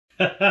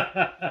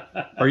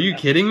Are you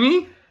kidding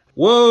me?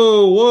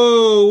 Whoa,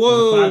 whoa,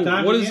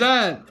 whoa. What is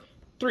that?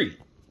 3,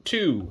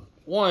 2,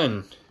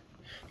 1.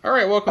 All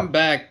right, welcome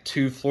back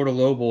to Florida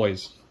Low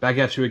Boys. Back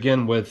at you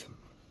again with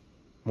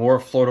more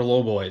Florida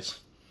Low Boys.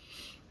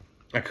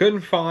 I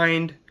couldn't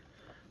find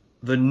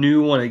the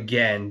new one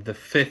again, the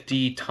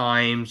 50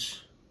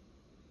 times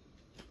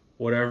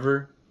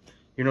whatever.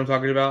 You know what I'm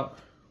talking about?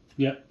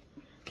 Yep.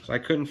 So I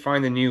couldn't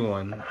find the new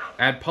one.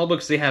 At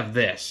Publix, they have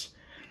this.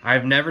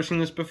 I've never seen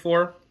this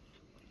before.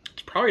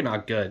 It's probably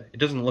not good. It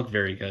doesn't look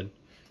very good.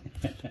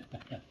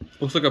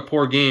 Looks like a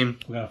poor game.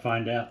 We're going to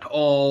find out.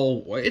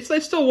 Oh,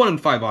 it's still 1 in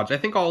 5 odds. I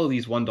think all of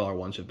these $1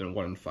 ones have been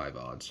 1 in 5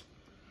 odds.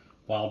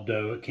 Wild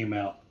Doe, it came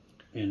out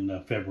in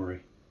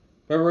February.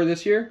 February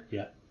this year?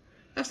 Yeah.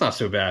 That's not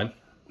so bad.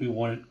 We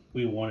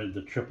wanted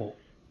the triple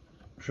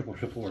or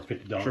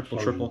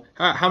 $50. Triple.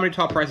 How many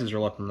top prices are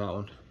left on that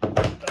one?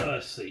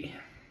 Let's see.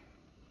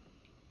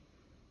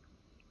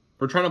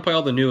 We're trying to play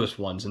all the newest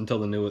ones until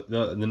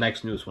the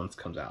next newest one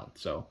comes out.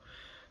 So,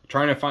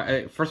 trying to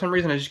find. For some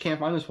reason, I just can't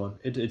find this one.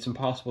 It's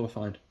impossible to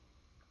find.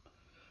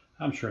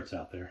 I'm sure it's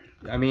out there.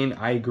 I mean,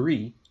 I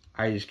agree.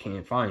 I just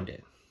can't find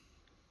it.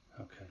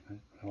 Okay,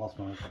 I lost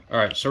my. All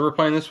right, so we're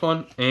playing this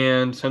one,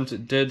 and since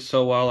it did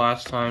so well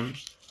last time,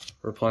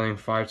 we're playing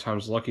 5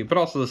 times lucky. But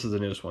also, this is the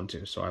newest one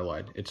too, so I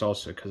lied. It's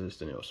also because it's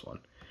the newest one.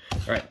 All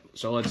right,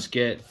 so let's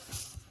get.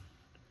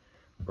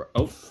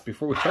 Oh,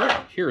 before we start,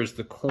 here is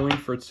the coin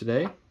for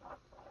today.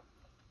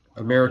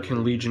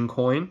 American Legion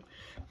coin.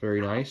 Very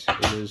nice.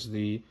 It is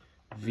the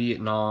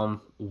Vietnam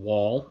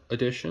Wall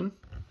edition.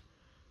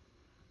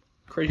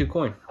 Crazy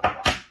coin.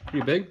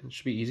 Pretty big. It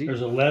should be easy.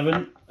 There's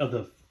 11 of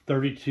the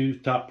 32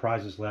 top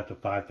prizes left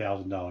of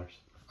 $5,000.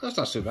 That's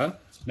not so bad.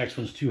 Next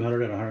one's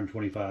 200 and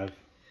 125.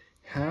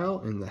 How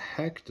in the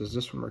heck does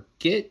this one work?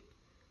 Get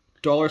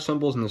dollar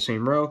symbols in the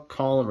same row,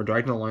 column, or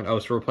diagonal line. Oh,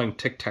 so we're playing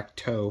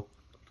tic-tac-toe.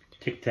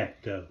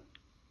 Tic-tac-toe.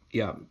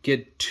 Yeah.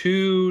 Get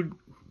 2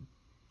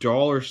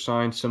 dollar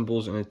sign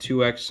symbols and a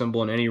 2x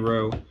symbol in any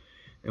row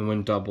and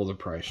win double the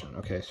price.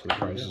 Okay, so the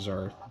prices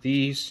are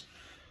these.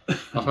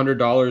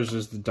 $100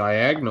 is the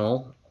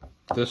diagonal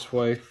this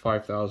way,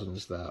 5,000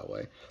 is that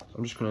way. So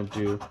I'm just going to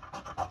do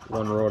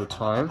 1 row at a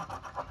time.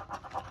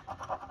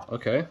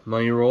 Okay,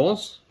 money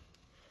rolls.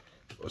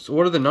 So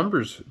what are the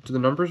numbers? Do the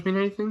numbers mean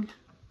anything?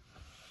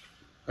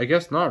 I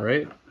guess not,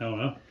 right? I don't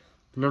know.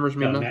 The numbers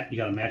mean nothing. You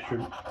got to match your.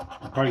 You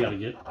probably got to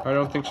get. I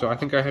don't think so. I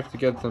think I have to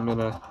get them in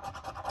a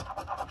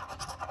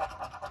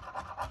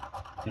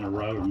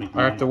row. Or make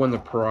I have to win the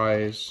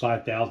prize.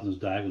 5,000 is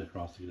diagonal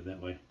across to get it that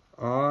way.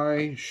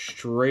 I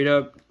straight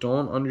up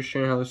don't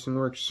understand how this thing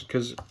works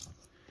because it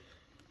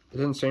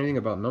doesn't say anything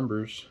about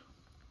numbers.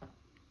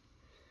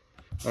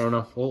 I don't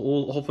know.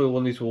 We'll hopefully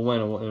one of these will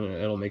win and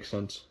it'll make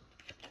sense.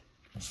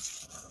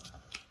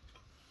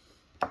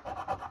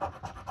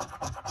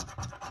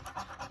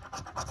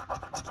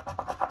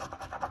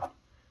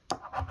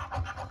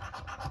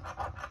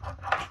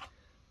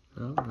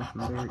 No,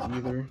 nothing there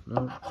either.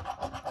 No.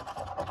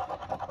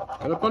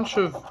 Got a bunch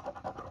of,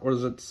 what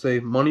does it say,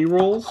 money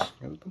rolls?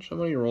 Got a bunch of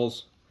money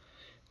rolls.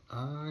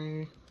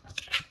 I'm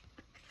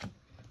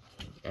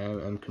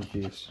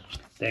confused.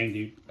 Dang,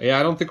 dude. Yeah,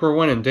 I don't think we're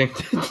winning.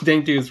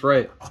 Dang dude's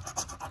right.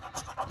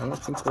 I don't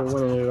think we're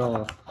winning at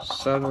all.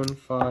 7,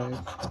 5.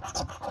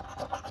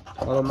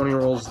 A lot of money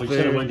rolls there. You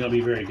said it wasn't going to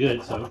be very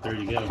good, so there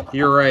you go.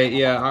 You're right,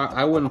 yeah.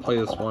 I wouldn't play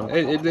this one.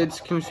 It's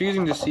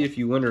confusing to see if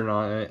you win or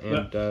not.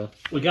 And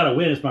we got to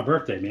win. It's my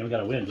birthday, man. We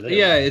got to win today.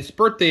 Yeah, it's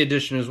birthday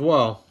edition as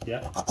well.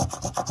 Yeah.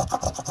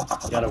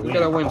 We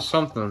got to win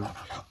something.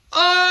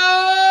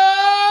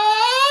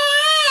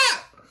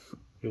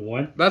 You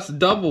won? That's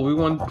double. We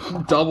won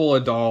double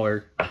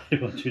 $1.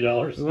 You won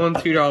 $2? We won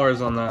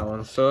 $2 on that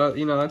one. So,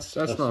 you know, that's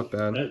not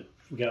bad.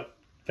 We got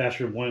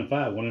faster than 1 in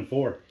 5, 1 in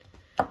 4.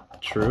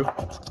 True.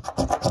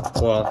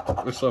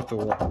 Well, we still have to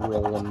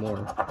roll 1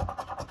 more.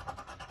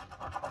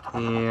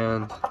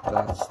 And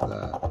that's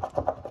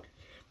that.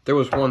 If there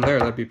was 1 there,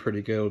 that'd be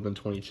pretty good. It would have been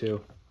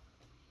 22.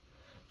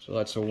 So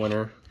that's a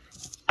winner.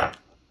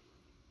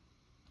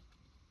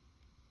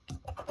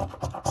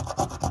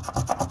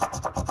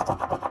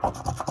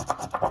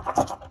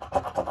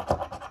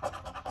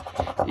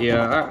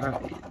 Yeah,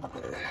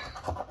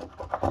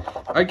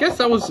 I guess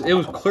it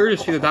was clear to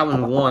see that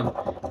one won,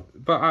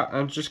 but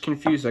I'm just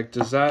confused. Like,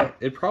 does that?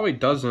 It probably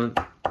doesn't.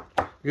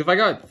 If I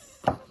got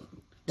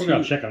 2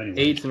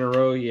 8s in a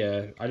row,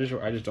 yeah, I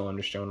just don't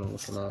understand what I'm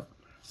looking at.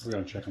 We're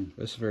gonna check them.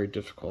 This is very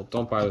difficult.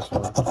 Don't buy this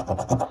one.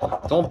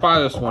 Don't buy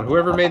this one.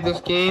 Whoever made this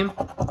game,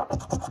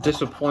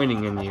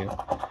 disappointing in you.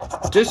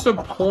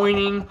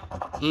 Disappointing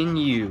in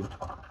you.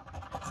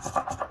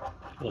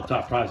 Well, the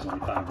top prize is only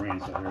 $5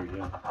 grand, so there you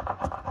go.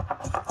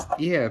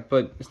 Yeah,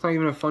 but it's not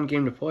even a fun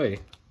game to play.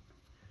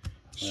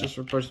 It's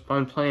just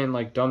fun playing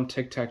like dumb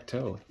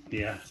tic-tac-toe.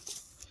 Yeah.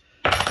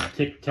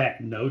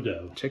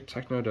 Tic-tac-no-do.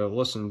 Tic-tac-no-do.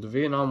 Listen, the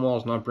Vietnam Wall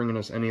is not bringing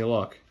us any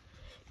luck.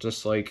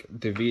 Just like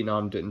the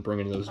Vietnam didn't bring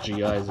in those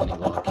GIs any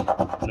luck.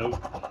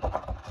 Nope.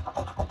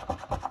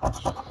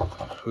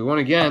 We won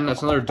again.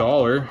 That's another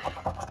 $1.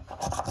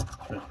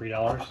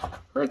 $3.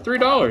 We're at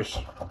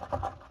 $3.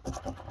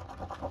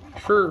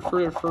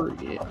 For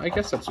yeah, I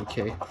guess that's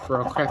okay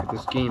for how crappy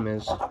this game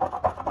is.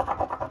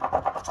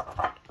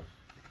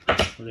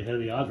 We're ahead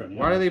of the odds right now.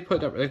 Why do they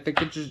put that? I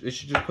think it should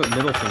just put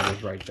middle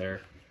fingers right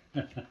there.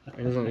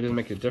 It doesn't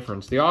make a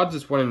difference. The odds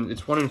is 1 in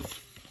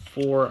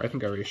 4. I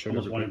think I already showed.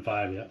 Almost 1 in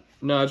 5, yeah.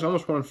 No, it's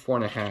almost 1 in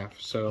 4.5.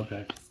 So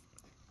okay.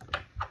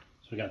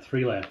 So we got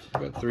 3 left.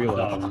 We got 3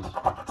 left.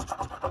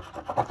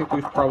 I think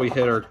we've probably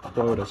hit our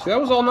quota. See, that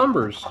was all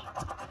numbers.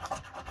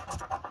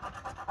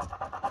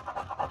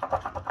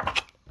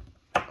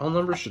 All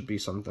numbers should be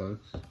something.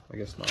 I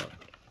guess not.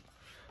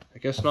 I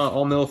guess not.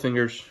 All middle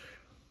fingers.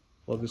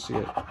 Love to see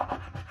it.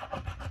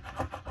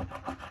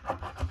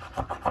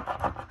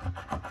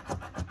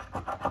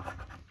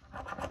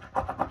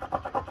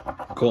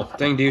 Cool.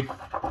 Dang, dude.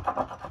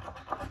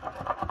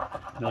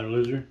 Another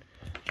loser?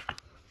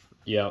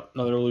 Yeah,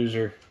 another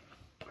loser.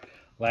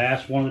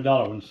 Last one of the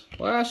dollar ones.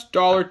 Last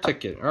dollar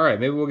ticket. All right,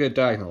 maybe we'll get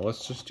diagonal.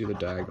 Let's just do the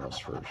diagonals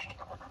first.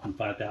 And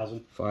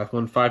 5,000.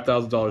 Won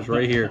 $5,000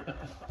 right here,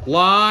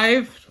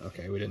 live.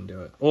 Okay, we didn't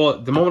do it.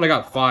 Well, the moment I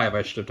got 5,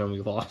 I should have done.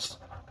 We lost.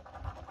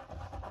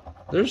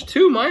 There's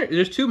two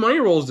money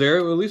rolls there.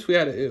 At least we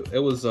had it. It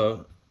was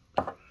a.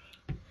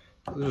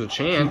 There's a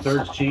chance.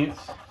 2/3 chance.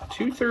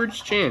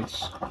 2/3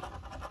 chance.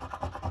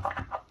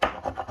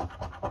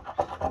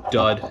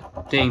 Dud.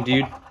 Dang,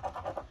 dude.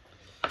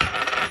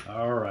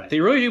 All right. They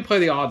really do play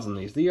the odds in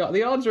these. The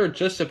odds are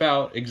just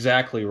about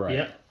exactly right.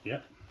 Yep.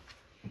 Yep.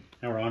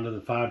 Now we're on to the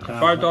 $5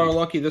 $5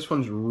 lucky. This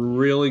one's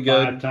really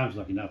good. 5 times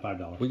lucky, not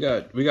 $5.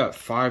 We got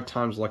 5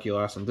 times lucky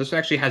last time. This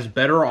actually has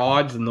better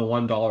odds than the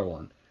 $1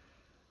 one.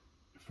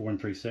 4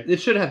 and 3 6. It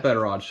should have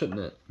better odds,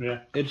 shouldn't it? Yeah.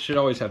 It should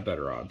always have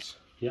better odds.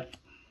 Yep.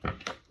 You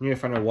need to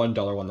find a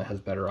 $1 one that has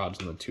better odds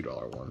than the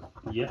 $2 one.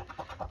 Yep.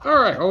 All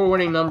right, our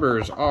winning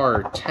numbers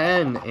are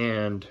 10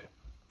 and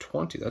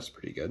 20. That's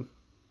pretty good.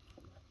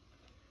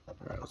 All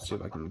right, let's see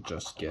if I can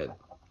just get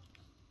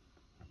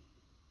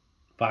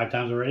 5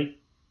 times already.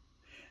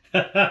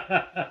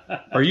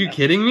 Are you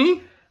kidding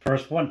me?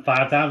 First one,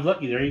 5 times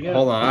lucky. There you go.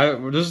 Hold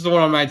on. This is the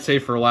one I might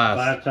save for last.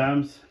 5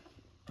 times.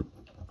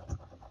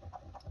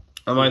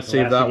 I might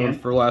save that one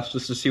for last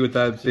just to see what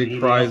that big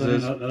prize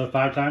is. Another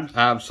 5 times?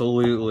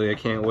 Absolutely. I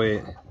can't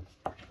wait.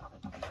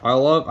 I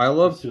love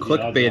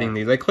clickbaiting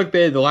these. I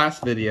clickbaited the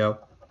last video.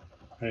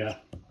 Yeah.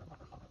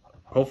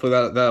 Hopefully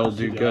that'll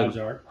do good. Odds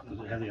are. Does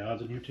it have the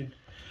odds in here too?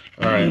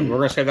 All right, we're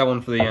going to save that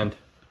one for the end.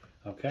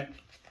 Okay.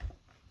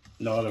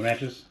 No other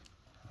matches?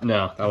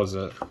 No, that was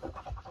it.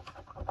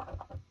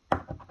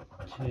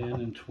 10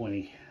 and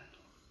 20.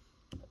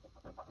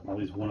 All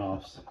these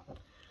one-offs.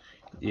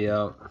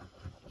 Yeah.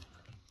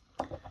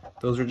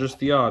 Those are just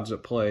the odds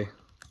at play.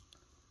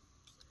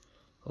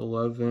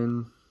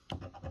 11,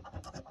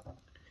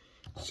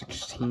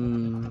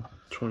 16,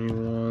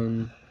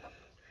 21,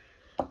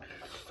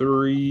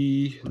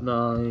 3,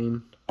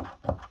 9,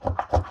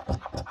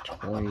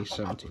 20,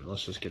 17.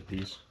 Let's just get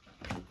these.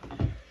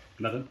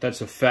 Nothing? That's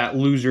a fat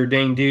loser,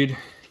 dang dude.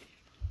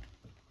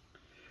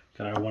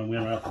 Got our 1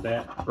 win right off the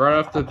bat. Right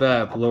off the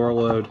bat, lower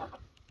load.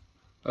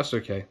 That's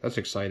okay. That's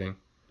exciting.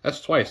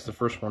 That's twice. The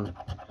first one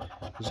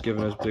was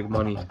giving us big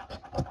money.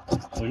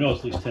 We know it's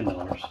at least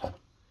 $10.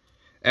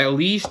 At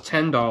least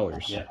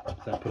 $10. Yeah,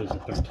 that put us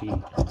at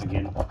 13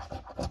 again.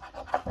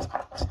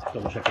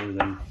 Double check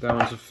everything. That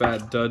one's a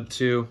fat dud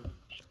too.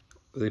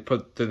 Did they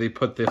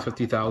put the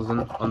 50,000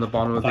 on the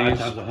bottom of 5 these?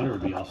 times 100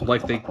 would be awesome.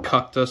 Like they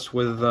cucked us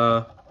with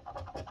the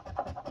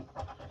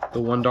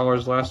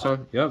 $1 last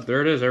time. Yep,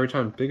 there it is every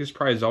time. Biggest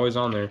prize is always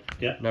on there.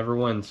 Yep. Never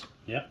wins.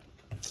 Yep.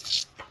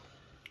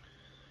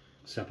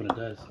 Except when it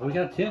does. Oh, we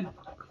got a 10.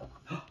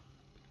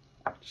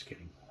 Just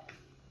kidding.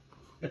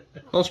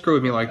 Don't screw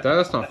with me like that.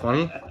 That's not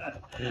funny.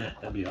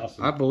 That'd be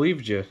awesome. I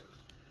believed you.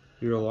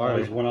 You're a liar.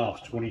 Always one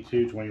off.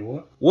 22, 20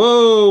 what?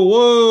 Whoa,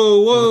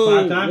 whoa,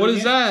 whoa. 5 times What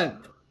is again? that?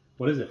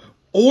 What is it?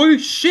 Oh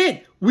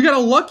shit! We got a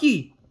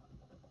lucky.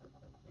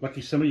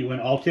 Lucky somebody, you win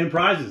all 10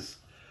 prizes.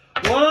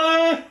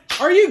 What?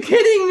 Are you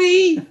kidding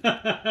me?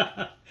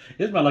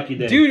 It's my lucky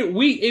day. Dude,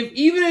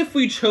 even if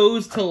we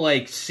chose to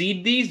like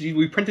seed these,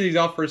 we printed these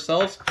out for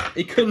ourselves,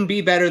 it couldn't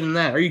be better than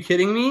that. Are you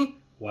kidding me?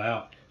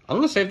 Wow. I'm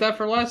gonna save that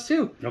for last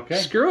too. Okay.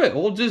 Screw it.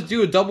 We'll just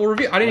do a double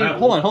review. I didn't even,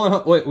 hold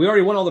on. Wait, we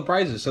already won all the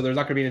prizes, so there's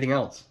not gonna be anything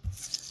else.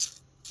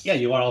 Yeah,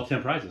 you won all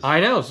 10 prizes.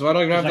 I know, so I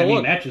don't even have to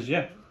look. Matches,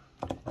 yeah.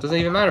 Doesn't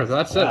even matter.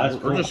 That's it. That's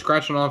We're just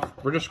scratching off.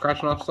 We're just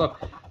scratching off stuff.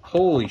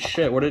 Holy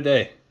shit! What a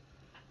day.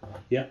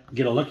 Yeah.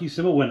 Get a lucky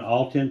symbol, win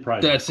all 10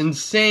 prizes. That's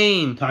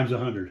insane. Times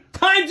 100.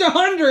 Times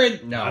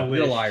 100. No, I you're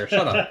a wish. liar.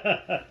 Shut up.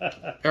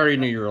 I already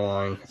knew you were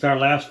lying. It's our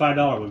last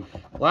 $5 one.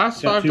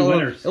 Last Got $5. 2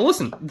 winners. And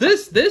listen,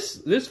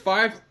 this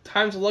 5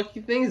 times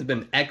lucky thing has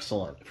been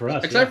excellent For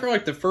us, except yeah. for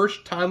like the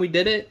first time we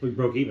did it. We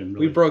broke even.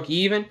 Really. We broke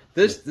even.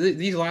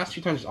 These last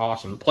 2 times is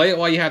awesome. Play it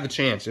while you have the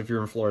chance if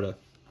you're in Florida.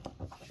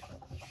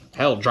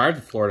 Hell, drive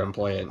to Florida and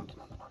play it.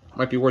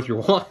 Might be worth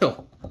your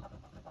while.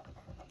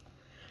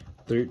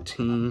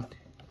 13,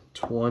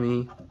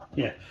 20.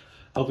 Yeah.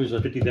 Hopefully there's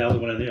a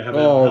 50,000 one in there. How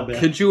Oh, bad?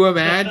 could you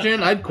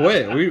imagine? I'd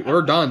quit.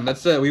 We're done.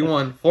 That's it. We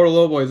won. Florida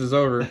Low Boys is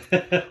over.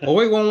 Oh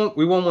wait,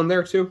 we won one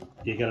there too.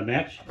 You got a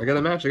match? I got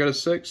a match. I got a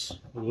 6.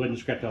 We'll go ahead and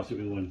scratch off, see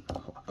what we win.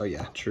 Oh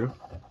yeah, true.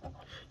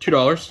 $2.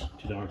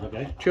 $2,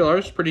 okay.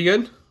 $2, pretty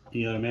good.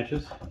 Any other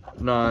matches?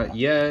 Not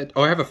yet.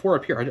 Oh, I have a 4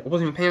 up here. I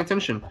wasn't even paying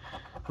attention.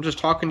 I'm just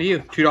talking to you.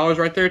 $2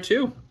 right there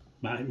too.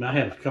 I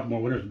have a couple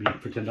more winners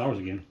for $10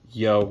 again.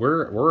 Yo,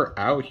 we're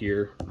out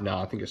here. No,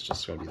 I think it's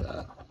just gonna be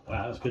that.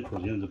 Wow, that's good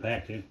towards the end of the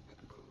pack too.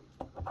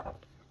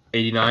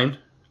 89.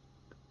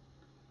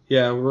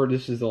 Yeah,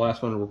 this is the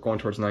last one. We're going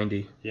towards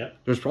 90. Yep.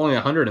 There's probably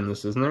 100 in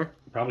this, isn't there?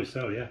 Probably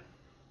so, yeah.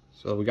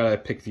 So we gotta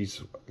pick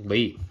these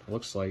late.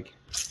 Looks like.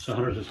 So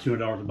 100 is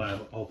 $200 to buy a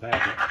whole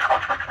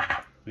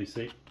pack. Let me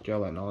see. Get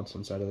all that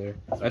nonsense out of there.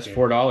 That's okay.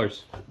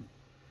 $4.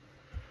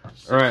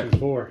 All right.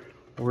 4.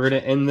 We're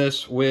gonna end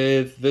this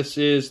with this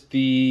is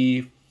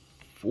the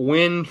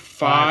win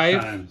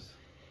 5 times.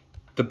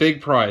 The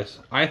big prize.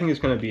 I think it's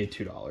gonna be a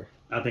 $2.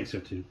 I think so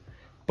too.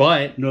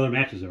 But no other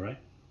matches though, right?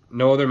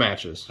 No other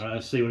matches. All right,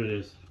 let's see what it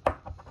is.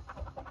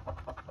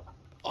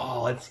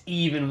 Oh, it's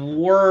even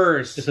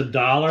worse. It's $1.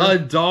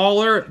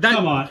 $1? That,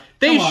 come on.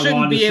 They come on,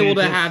 shouldn't Ron be able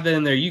to DeSantis. have that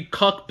in there. You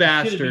cuck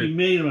bastard.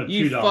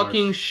 You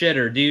fucking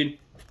shitter, dude.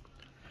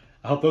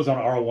 I hope those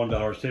aren't all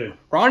 $1 too.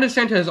 Ron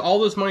DeSantis has all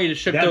this money to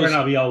ship that those. That better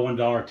not be all $1,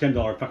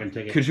 $10 fucking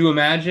tickets. Could you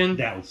imagine?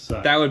 That would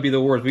suck. That would be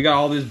the worst. We got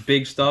all this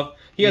big stuff.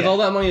 He has all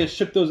that money to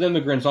ship those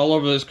immigrants all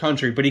over this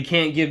country, but he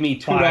can't give me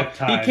 $2.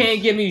 He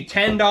can't give me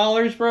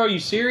 $10, bro. You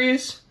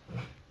serious?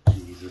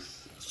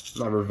 Jesus.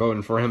 I'm never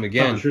voting for him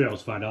again. I'm sure that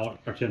was $5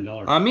 or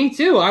 $10. Me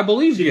too. I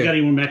believe so you. You got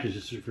any more matches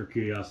just for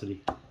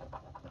curiosity?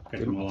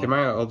 They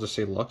might all just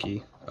say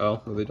lucky.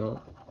 Oh, no, they don't.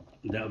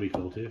 That would be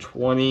cool too.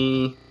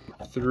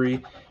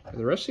 23.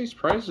 The rest of these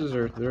prizes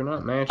they're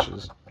not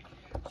matches.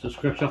 So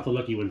scratch off the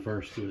lucky one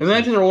first.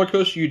 Imagine the roller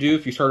coaster you do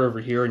if you start over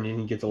here and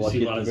you get the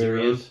lucky at the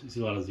very end. You see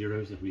a lot of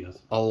zeros. That'd be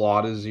awesome. A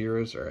lot of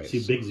zeros. All right.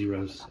 See big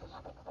zeros.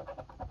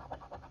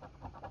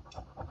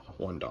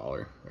 $1.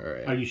 All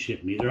right. Are you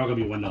shitting me? They're all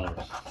gonna be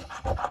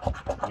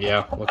 $1.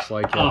 Yeah, looks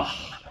like it. Oh.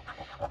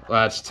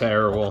 That's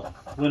terrible.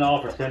 Win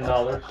all for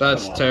 $10.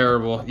 That's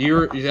terrible.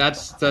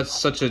 That's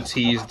such a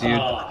tease, dude.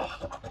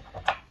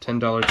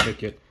 $10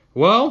 ticket.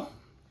 Well,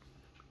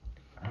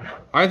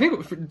 I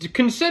think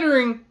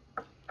considering.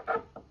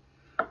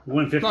 We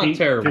won not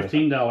terrible.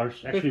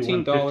 $15. Actually,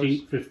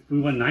 $15. We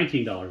won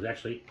 $19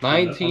 actually.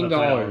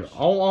 $19.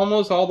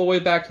 Almost all the way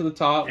back to the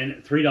top.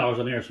 And $3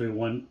 on there, so we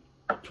won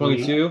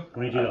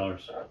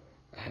 $22.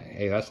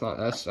 Hey, that's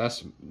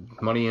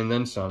money and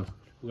then some.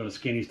 We're gonna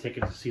scan these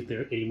tickets to see if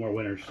there are any more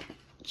winners.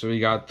 So we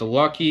got the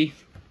lucky.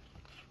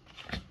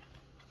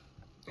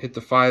 Hit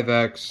the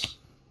 5X.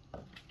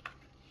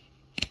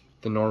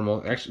 The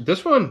normal. Actually,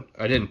 this one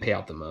I didn't pay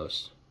out the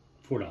most.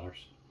 $4.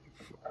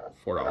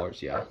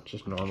 $4, yeah,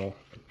 just normal.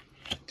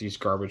 These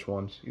garbage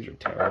ones, these are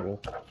terrible.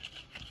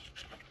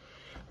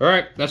 All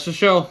right, that's the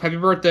show. Happy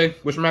birthday!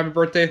 Wish him happy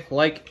birthday.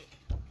 Like,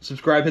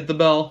 subscribe, hit the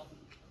bell.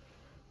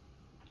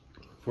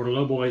 For the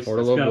low boys. For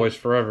the low boys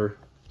forever.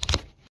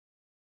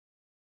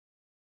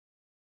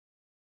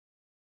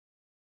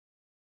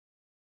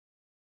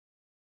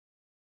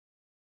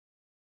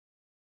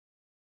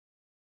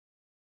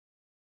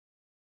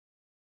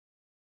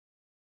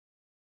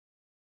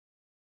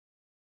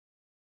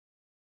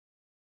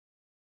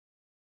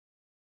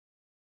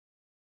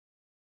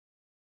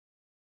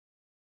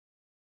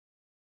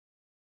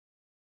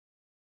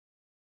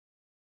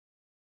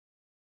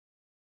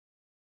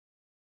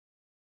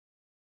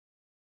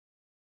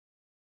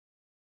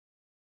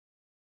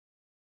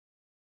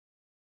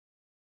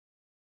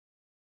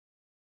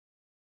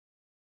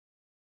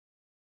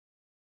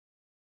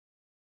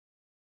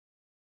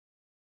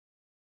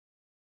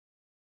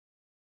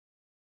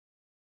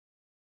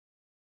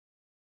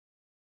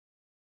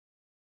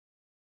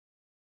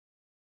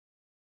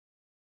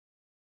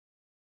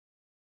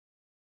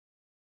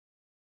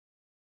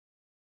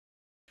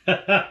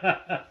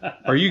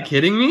 Are you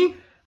kidding me?